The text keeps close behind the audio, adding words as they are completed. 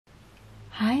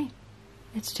Hi,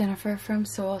 it's Jennifer from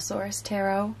Soul Source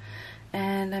Tarot,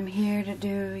 and I'm here to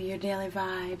do your daily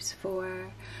vibes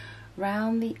for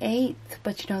round the 8th.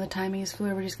 But you know the timing is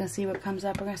fluid. We're just going to see what comes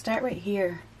up. We're going to start right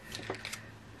here.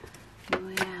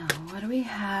 Well, what do we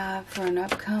have for an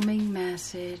upcoming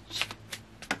message?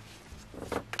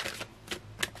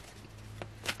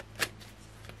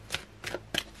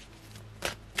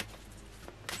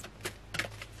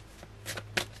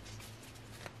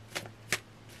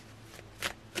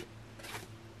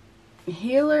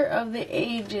 Healer of the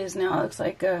ages. Now it looks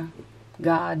like a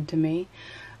god to me.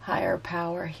 Higher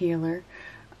power healer.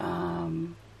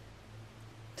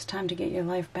 It's time to get your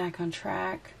life back on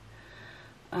track.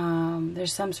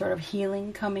 There's some sort of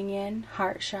healing coming in.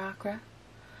 Heart chakra.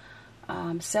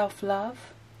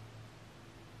 Self-love.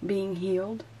 Being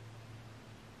healed.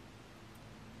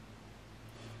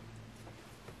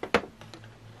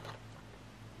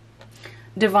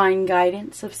 Divine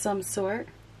guidance of some sort.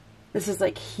 This is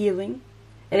like healing.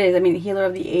 It is, I mean, healer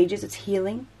of the ages, it's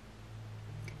healing.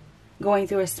 Going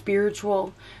through a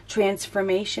spiritual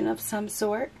transformation of some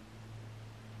sort.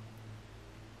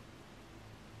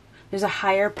 There's a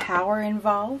higher power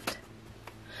involved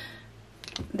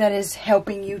that is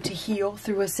helping you to heal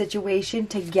through a situation,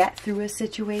 to get through a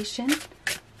situation.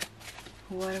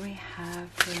 What do we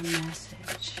have for a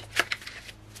message?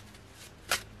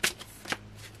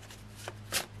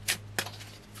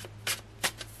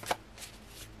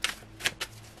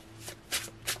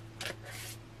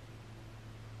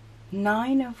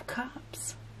 Nine of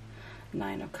Cups.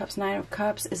 Nine of Cups. Nine of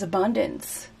Cups is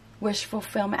abundance. Wish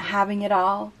fulfillment. Having it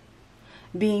all.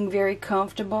 Being very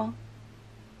comfortable.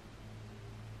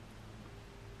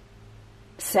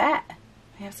 Set.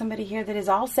 I have somebody here that is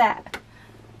all set.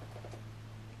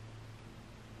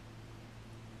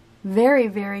 Very,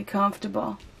 very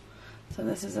comfortable. So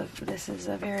this is a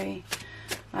very,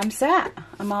 I'm set.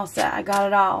 I'm all set. I got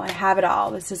it all. I have it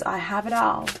all. This is, I have it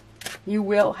all. You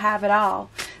will have it all.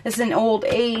 This is an old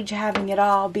age, having it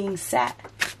all, being set.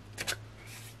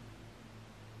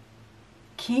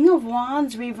 King of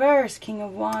Wands reverse. King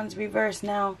of Wands reverse.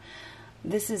 Now,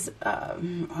 this is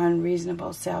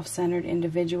unreasonable, self-centered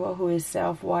individual who is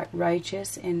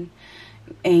self-righteous and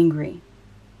angry.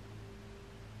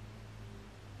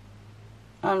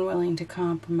 Unwilling to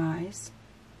compromise.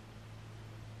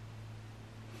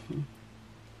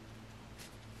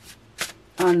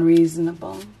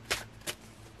 Unreasonable.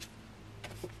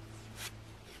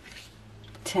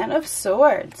 Ten of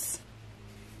Swords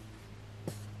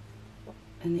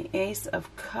and the Ace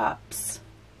of Cups.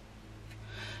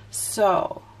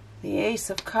 So the Ace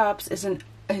of Cups is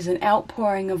an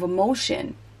outpouring of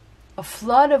emotion, a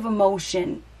flood of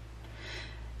emotion,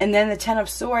 and then the Ten of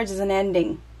Swords is an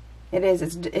ending. It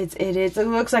is. It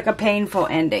looks like a painful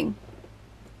ending.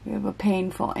 We have a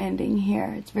painful ending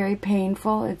here. It's very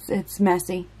painful. It's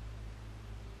messy.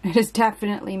 It is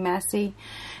definitely messy.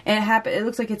 And it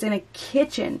looks like it's in a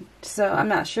kitchen. So I'm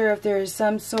not sure if there's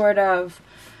some sort of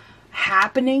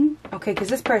happening. Okay, because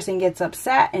this person gets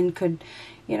upset and could,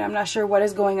 you know, I'm not sure what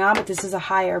is going on, but this is a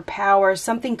higher power.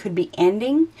 Something could be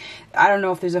ending. I don't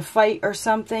know if there's a fight or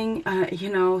something.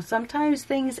 You know, sometimes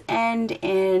things end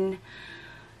in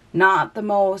not the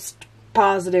most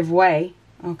positive way.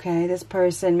 Okay, this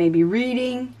person may be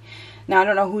reading. Now, I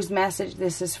don't know whose message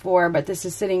this is for, but this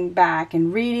is sitting back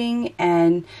and reading,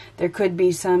 and there could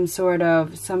be some sort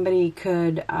of, somebody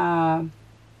could, I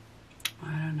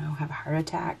don't know, have a heart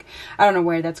attack. I don't know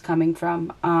where that's coming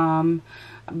from,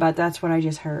 but that's what I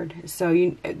just heard.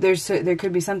 So there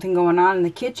could be something going on in the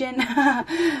kitchen.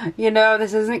 You know,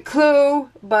 this isn't Clue,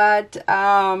 but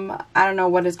I don't know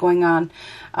what is going on.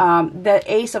 The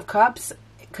Ace of Cups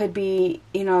could be,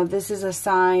 you know, this is a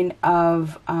sign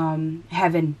of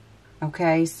heaven.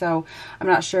 Okay, so I'm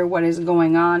not sure what is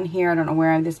going on here. I don't know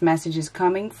where this message is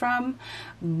coming from.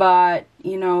 But,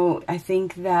 you know, I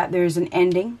think that there's an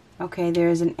ending. Okay,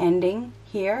 there's an ending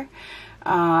here.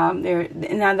 Now,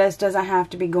 this doesn't have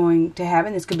to be going to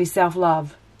heaven. This could be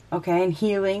self-love. Okay, and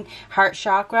healing. Heart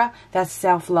chakra, that's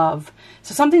self-love.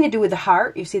 So something to do with the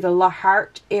heart. You see the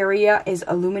heart area is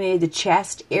illuminated, the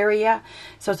chest area.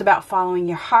 So it's about following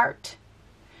your heart.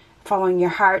 Following your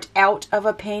heart out of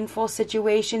a painful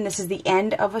situation. This is the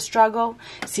end of a struggle.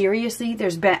 Seriously,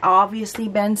 there's obviously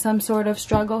been some sort of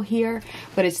struggle here,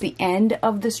 but it's the end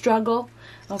of the struggle.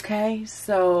 Okay,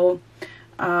 so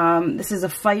this is a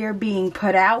fire being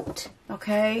put out.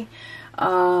 Okay,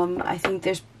 I think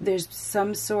there's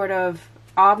some sort of,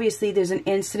 obviously there's an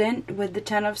incident with the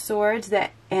Ten of Swords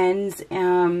that ends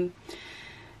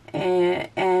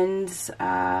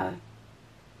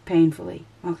painfully.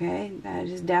 Okay, that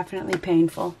is definitely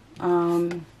painful.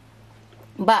 But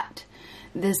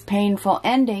this painful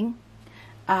ending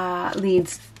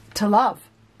leads to love.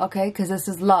 Okay, because this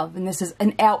is love, and this is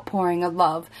an outpouring of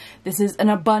love. This is an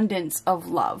abundance of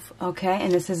love, okay?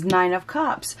 And this is 9 of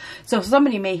Cups. So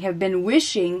somebody may have been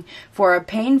wishing for a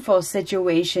painful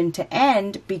situation to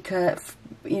end because,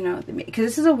 you know, because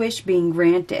this is a wish being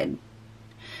granted.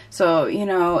 So, you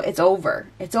know, it's over.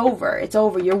 It's over. It's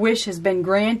over. Your wish has been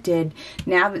granted.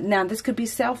 Now this could be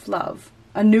self-love.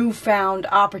 A newfound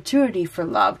opportunity for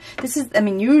love. This is, I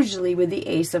mean, usually with the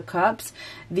Ace of Cups,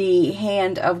 the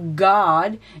hand of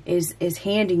God is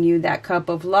handing you that cup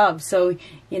of love. So,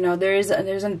 you know, there's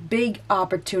a big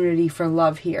opportunity for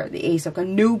love here. The Ace of Cups, a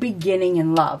new beginning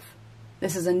in love.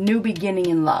 This is a new beginning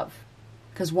in love,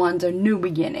 because ones are new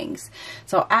beginnings.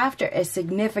 So after a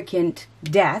significant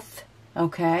death,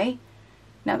 okay,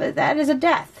 now that is a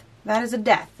death. That is a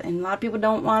death, and a lot of people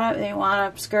don't want to. They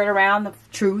want to skirt around the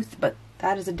truth, but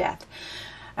that is a death.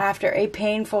 After a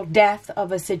painful death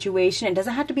of a situation, it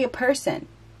doesn't have to be a person,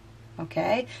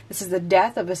 okay? This is the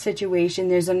death of a situation.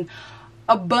 There's an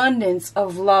abundance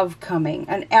of love coming,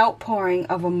 an outpouring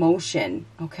of emotion,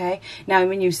 okay? Now,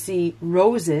 when you see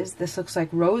roses, this looks like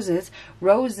roses.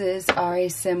 Roses are a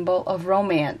symbol of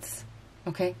romance,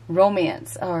 okay?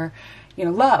 Romance, or, you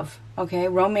know, love. Okay,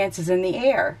 romance is in the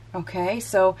air. Okay,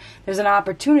 so there's an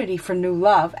opportunity for new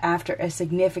love after a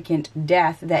significant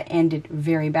death that ended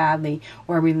very badly,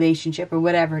 or a relationship, or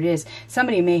whatever it is.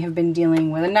 Somebody may have been dealing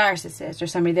with a narcissist, or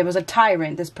somebody that was a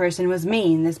tyrant. This person was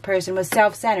mean. This person was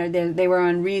self-centered. They were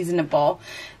unreasonable.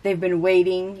 They've been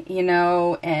waiting, you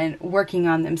know, and working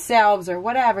on themselves, or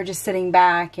whatever, just sitting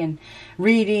back and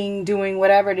reading, doing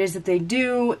whatever it is that they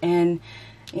do, and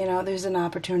you know, there's an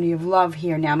opportunity of love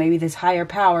here now. Maybe this higher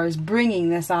power is bringing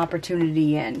this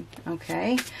opportunity in,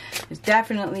 okay? It's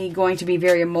definitely going to be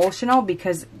very emotional,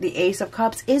 because the Ace of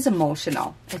Cups is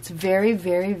emotional. It's very,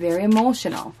 very, very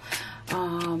emotional.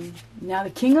 Now, the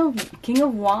King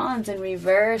of Wands in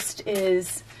reversed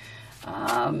is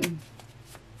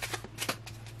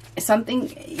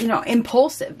something, you know,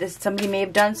 impulsive. Somebody may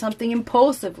have done something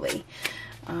impulsively.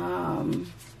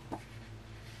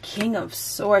 King of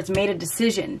Swords made a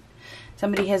decision.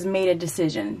 Somebody has made a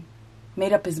decision,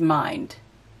 made up his mind,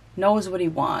 knows what he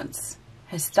wants,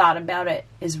 has thought about it,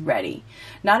 is ready.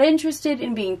 Not interested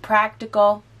in being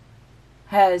practical,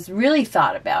 has really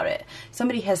thought about it.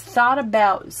 Somebody has thought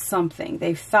about something.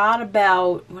 They've thought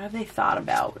about, what have they thought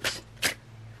about?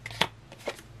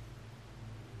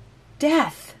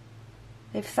 Death.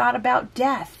 They've thought about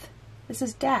death. This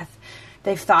is death.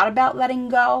 They've thought about letting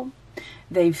go.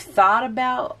 They've thought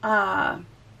about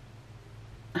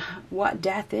what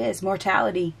death is,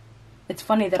 mortality. It's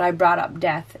funny that I brought up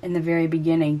death in the very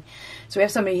beginning. So we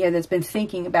have somebody here that's been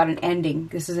thinking about an ending.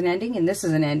 This is an ending and this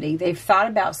is an ending. They've thought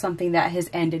about something that has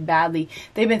ended badly.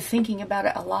 They've been thinking about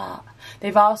it a lot.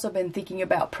 They've also been thinking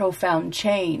about profound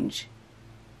change.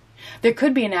 There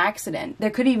could be an accident. There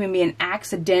could even be an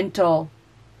accidental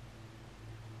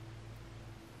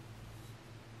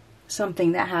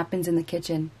something that happens in the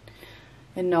kitchen.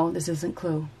 And no, this isn't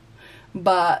clue.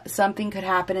 But something could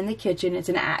happen in the kitchen. It's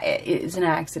an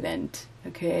accident,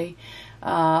 okay?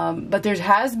 But there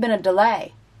has been a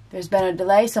delay. There's been a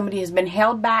delay. Somebody has been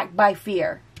held back by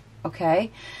fear, okay?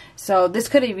 So this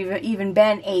could have even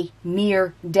been a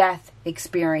near-death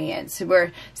experience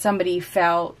where somebody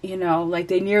felt, you know, like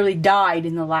they nearly died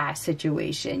in the last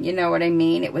situation. You know what I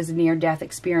mean? It was a near-death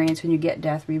experience when you get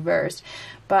death reversed.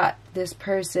 But this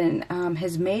person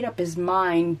has made up his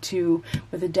mind to,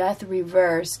 with the death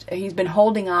reversed, he's been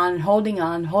holding on,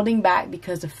 holding back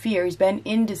because of fear. He's been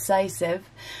indecisive,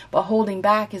 but holding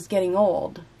back is getting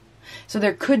old. So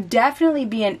there could definitely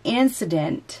be an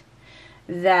incident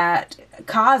that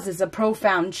causes a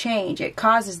profound change. It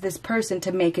causes this person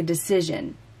to make a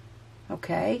decision.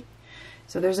 Okay?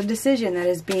 So there's a decision that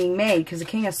is being made, because the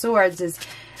King of Swords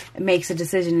makes a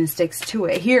decision and sticks to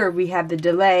it. Here we have the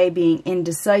delay, being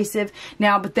indecisive.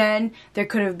 Now, but then there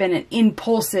could have been an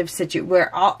impulsive situation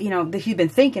where, you know, he's been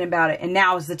thinking about it, and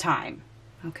now is the time.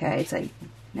 Okay? It's like,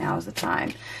 now is the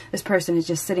time. This person is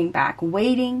just sitting back,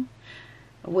 waiting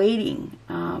for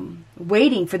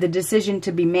the decision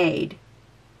to be made.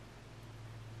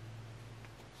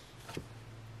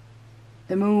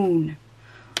 The Moon.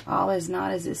 All is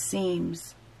not as it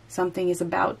seems. Something is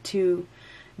about to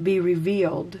be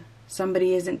revealed.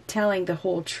 Somebody isn't telling the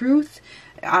whole truth.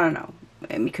 I don't know.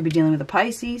 It could be dealing with a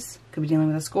Pisces. Could be dealing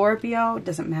with a Scorpio. It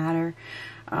doesn't matter.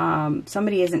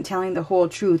 Somebody isn't telling the whole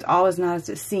truth. All is not as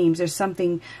it seems. There's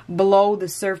something below the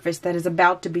surface that is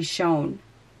about to be shown.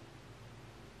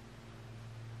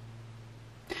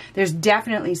 There's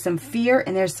definitely some fear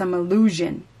and there's some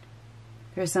illusion.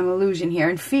 There's some illusion here.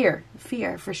 And fear.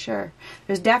 Fear, for sure.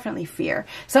 There's definitely fear.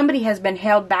 Somebody has been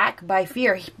held back by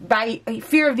fear. By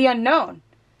fear of the unknown.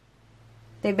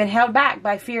 They've been held back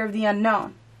by fear of the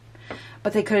unknown.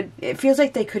 But they could, it feels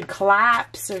like they could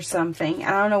collapse or something.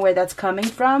 I don't know where that's coming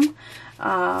from.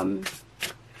 Nine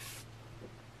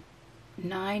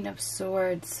of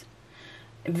Swords.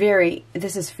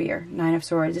 This is fear. Nine of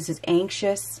Swords. This is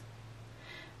anxious,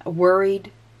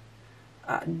 worried,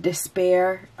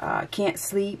 despair, can't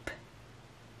sleep,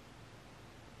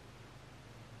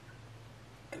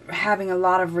 having a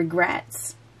lot of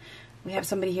regrets. We have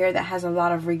somebody here that has a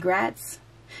lot of regrets,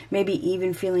 maybe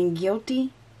even feeling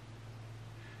guilty.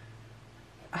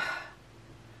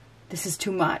 This is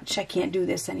too much. I can't do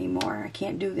this anymore. I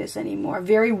can't do this anymore.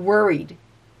 Very worried.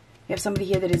 You have somebody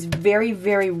here that is very,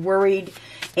 very worried,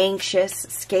 anxious,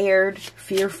 scared,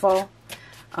 fearful,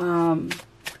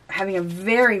 having a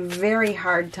very, very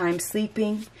hard time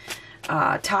sleeping,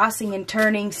 tossing and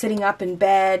turning, sitting up in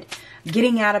bed,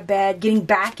 getting out of bed, getting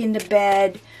back into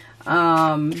bed.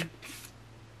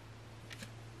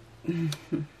 It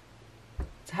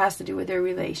has to do with their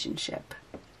relationship.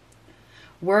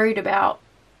 Worried about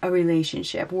a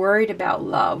relationship, worried about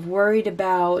love, worried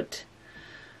about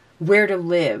where to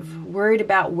live, worried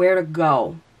about where to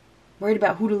go, worried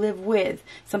about who to live with,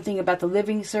 something about the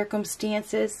living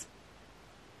circumstances.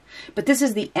 But this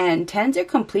is the end. Tens are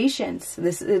completions.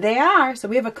 They are. So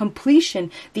we have a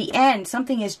completion, the end.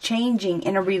 Something is changing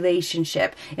in a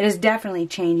relationship. It is definitely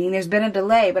changing. There's been a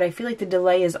delay, but I feel like the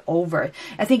delay is over.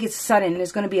 I think it's sudden.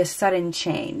 There's going to be a sudden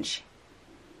change.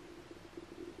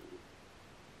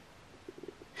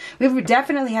 We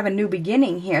definitely have a new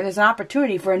beginning here. There's an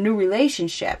opportunity for a new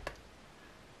relationship.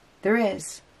 There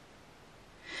is.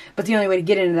 But the only way to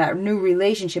get into that new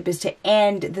relationship is to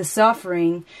end the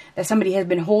suffering that somebody has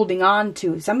been holding on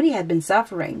to. Somebody has been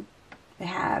suffering. They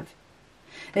have.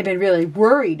 They've been really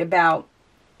worried about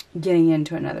getting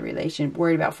into another relationship.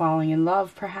 Worried about falling in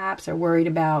love, perhaps. Or worried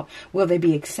about, will they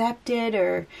be accepted?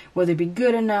 Or will they be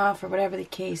good enough? Or whatever the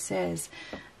case is.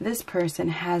 This person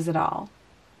has it all.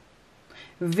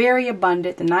 Very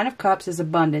abundant. The Nine of Cups is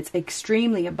abundance.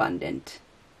 Extremely abundant.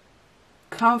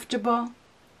 Comfortable.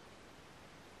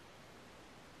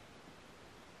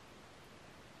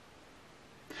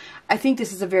 I think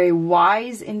this is a very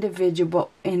wise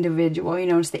individual. You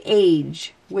know, it's the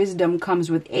age. Wisdom comes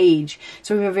with age.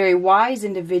 So we have a very wise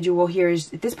individual here.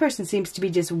 This person seems to be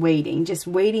just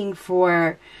waiting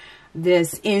for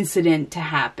this incident to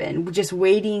happen. Just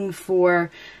waiting for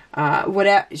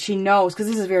whatever she knows, because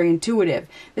this is very intuitive.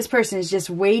 This person is just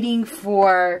waiting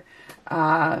for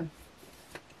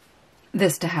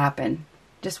this to happen.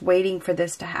 Just waiting for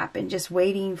this to happen. Just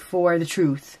waiting for the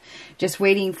truth. Just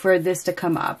waiting for this to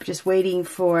come up. Just waiting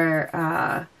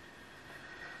for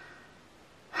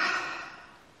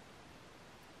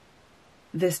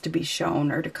this to be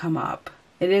shown or to come up.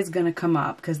 It is going to come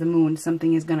up because the moon,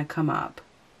 something is going to come up.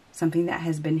 Something that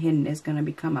has been hidden is going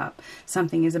to come up.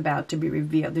 Something is about to be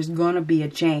revealed. There's going to be a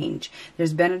change.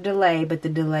 There's been a delay, but the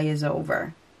delay is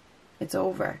over. It's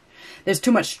over. There's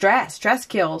too much stress. Stress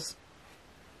kills.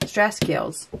 Stress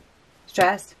kills.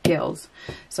 Stress kills.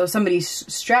 So somebody's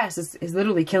stress is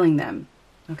literally killing them.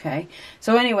 Okay?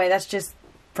 So anyway, that's just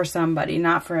for somebody,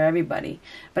 not for everybody.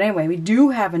 But anyway, we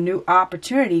do have a new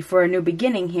opportunity for a new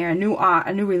beginning here, a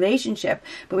new relationship.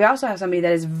 But we also have somebody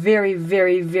that is very,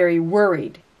 very, very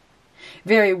worried.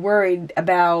 Very worried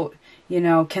about, you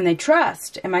know, can they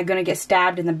trust? Am I going to get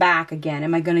stabbed in the back again?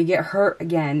 Am I going to get hurt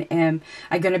again? Am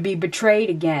I going to be betrayed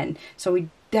again? So we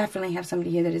definitely have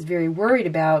somebody here that is very worried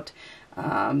about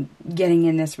getting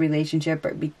in this relationship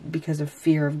because of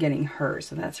fear of getting hurt.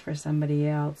 So that's for somebody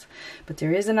else. But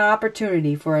there is an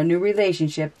opportunity for a new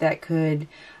relationship that could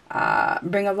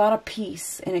bring a lot of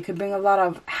peace, and it could bring a lot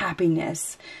of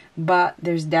happiness. But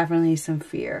there's definitely some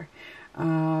fear.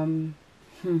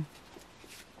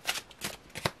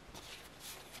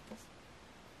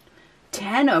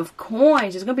 Ten of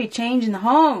Coins. There's going to be change in the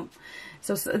home.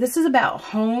 So this is about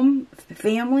home,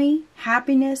 family,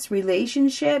 happiness,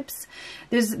 relationships.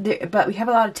 But we have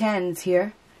a lot of tens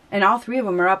here. And all three of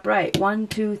them are upright. 1,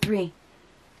 2, 3.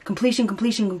 Completion,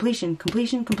 completion, completion,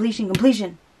 completion, completion,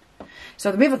 completion.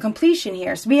 So we have a completion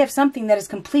here. So we have something that is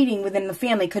completing within the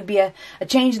family. Could be a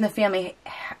change in the family,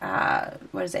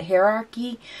 what is it,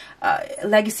 hierarchy?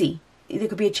 Legacy. There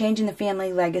could be a change in the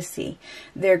family legacy.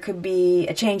 There could be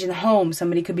a change in the home.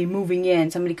 Somebody could be moving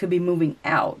in. Somebody could be moving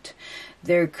out.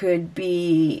 There could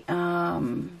be,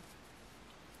 well,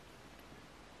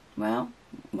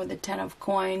 with the Ten of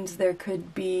Coins, there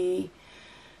could be,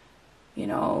 you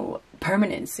know,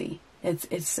 permanency.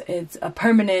 It's a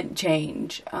permanent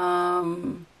change.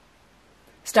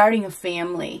 starting a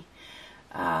family,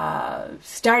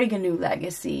 starting a new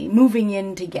legacy, moving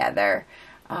in together,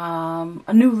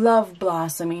 a new love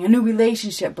blossoming, a new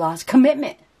relationship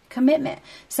blossom, commitment.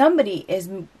 Somebody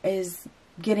is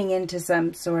getting into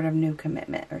some sort of new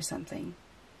commitment or something.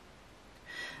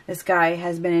 This guy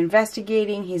has been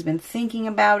investigating. He's been thinking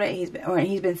about it. He's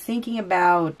been thinking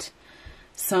about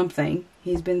something.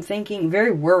 He's been thinking,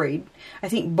 very worried. I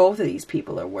think both of these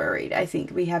people are worried. I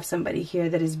think we have somebody here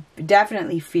that is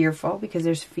definitely fearful, because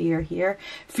there's fear here.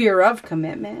 Fear of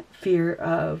commitment. Fear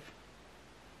of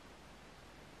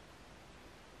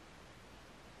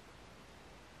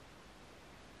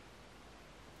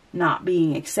not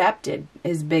being accepted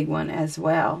is a big one as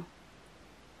well.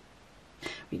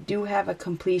 We do have a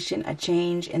completion, a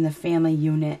change in the family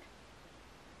unit.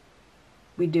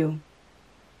 We do.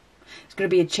 It's going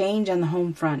to be a change on the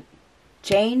home front.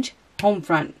 Change, home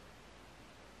front.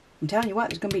 I'm telling you what,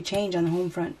 there's going to be change on the home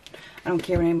front. I don't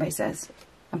care what anybody says.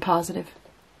 I'm positive.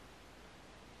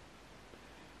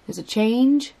 There's a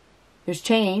change. There's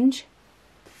change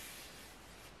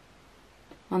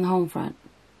on the home front.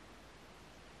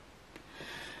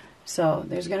 So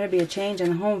there's going to be a change on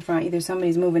the home front. Either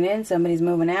somebody's moving in, somebody's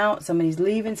moving out, somebody's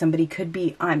leaving, somebody could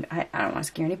be, I don't want to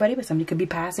scare anybody, but somebody could be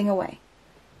passing away.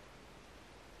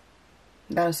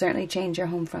 That'll certainly change your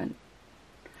home front.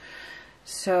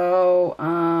 So,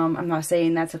 I'm not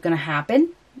saying that's going to happen,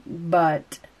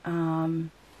 but, I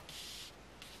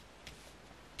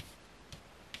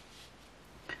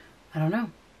don't know.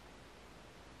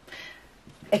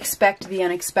 Expect the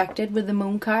unexpected with the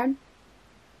moon card.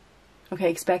 Okay,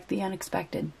 expect the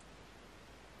unexpected.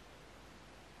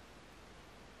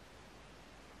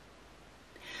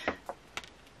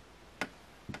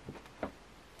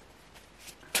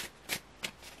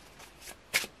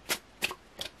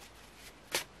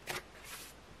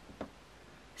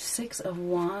 Six of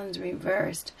Wands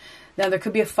reversed. Now, there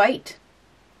could be a fight.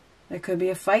 There could be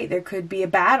a fight. There could be a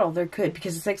battle. There could,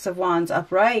 because the Six of Wands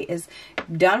upright is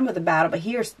done with a battle. But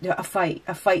here's a fight.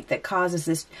 A fight that causes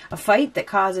this. A fight that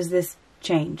causes this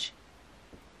change.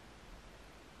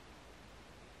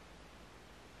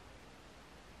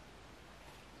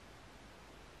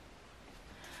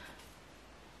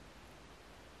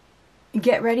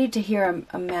 Get ready to hear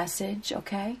a message,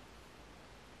 okay?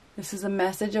 This is a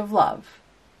message of love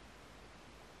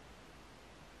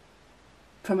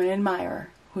from an admirer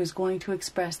who is going to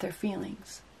express their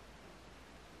feelings.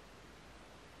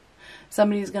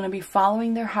 Somebody is going to be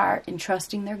following their heart and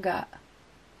trusting their gut.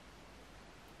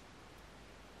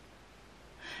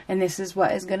 And this is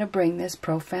what is going to bring this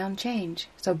profound change.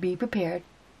 So be prepared.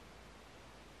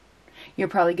 You're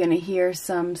probably going to hear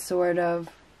some sort of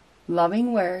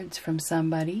loving words from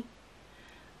somebody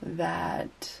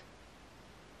that,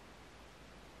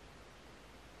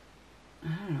 I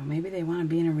don't know, maybe they want to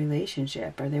be in a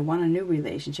relationship, or they want a new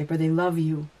relationship, or they love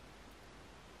you.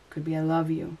 Could be I love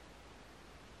you.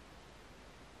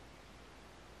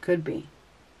 Could be.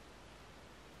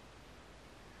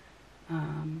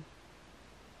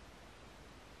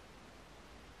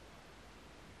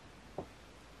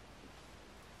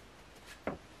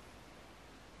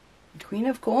 Queen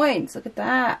of Coins. Look at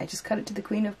that. I just cut it to the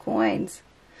Queen of Coins.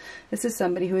 This is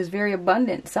somebody who is very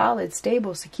abundant, solid,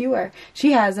 stable, secure.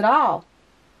 She has it all.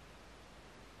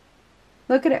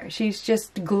 Look at her. She's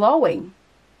just glowing.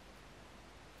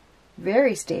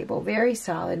 Very stable, very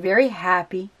solid, very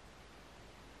happy.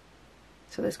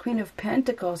 So this Queen of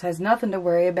Pentacles has nothing to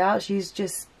worry about. She's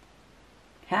just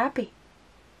happy.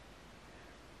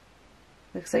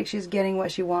 Looks like she's getting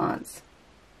what she wants.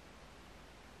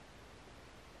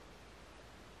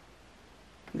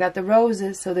 We got the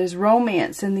roses, so there's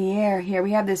romance in the air here.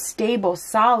 We have this stable,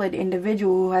 solid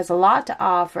individual who has a lot to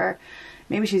offer.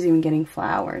 Maybe she's even getting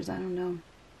flowers. I don't know.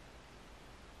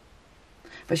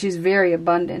 But she's very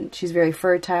abundant. She's very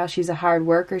fertile. She's a hard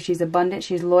worker. She's abundant.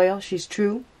 She's loyal. She's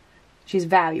true. She's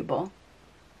valuable.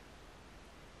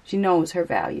 She knows her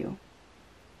value.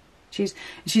 She's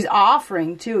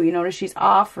offering, too. You notice she's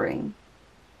offering.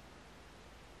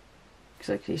 Looks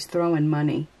like she's throwing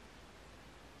money.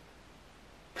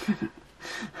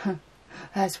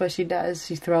 That's what she does.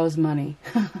 She throws money.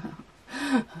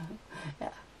 Yeah.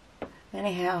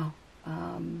 Anyhow,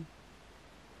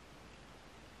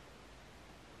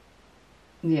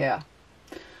 yeah.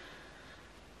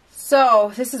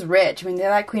 So this is rich. I mean,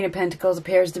 that Queen of Pentacles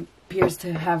appears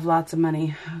to have lots of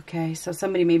money. Okay, so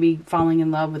somebody may be falling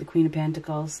in love with the Queen of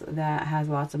Pentacles that has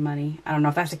lots of money. I don't know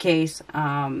if that's the case,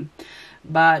 but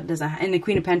and the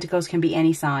Queen of Pentacles can be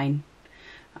any sign.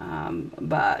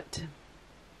 But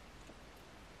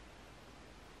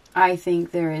I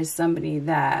think there is somebody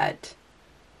that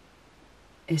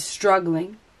is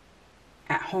struggling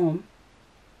at home.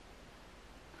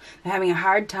 They're having a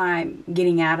hard time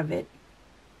getting out of it.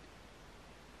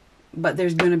 But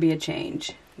there's going to be a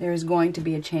change. There is going to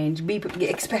be a change.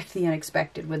 Expect the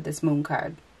unexpected with this moon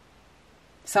card.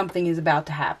 Something is about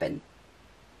to happen.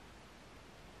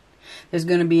 There's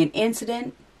going to be an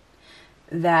incident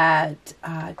that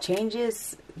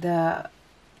changes the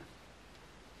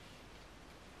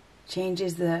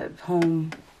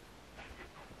home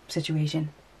situation.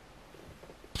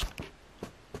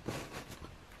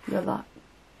 Good luck.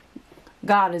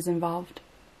 God is involved.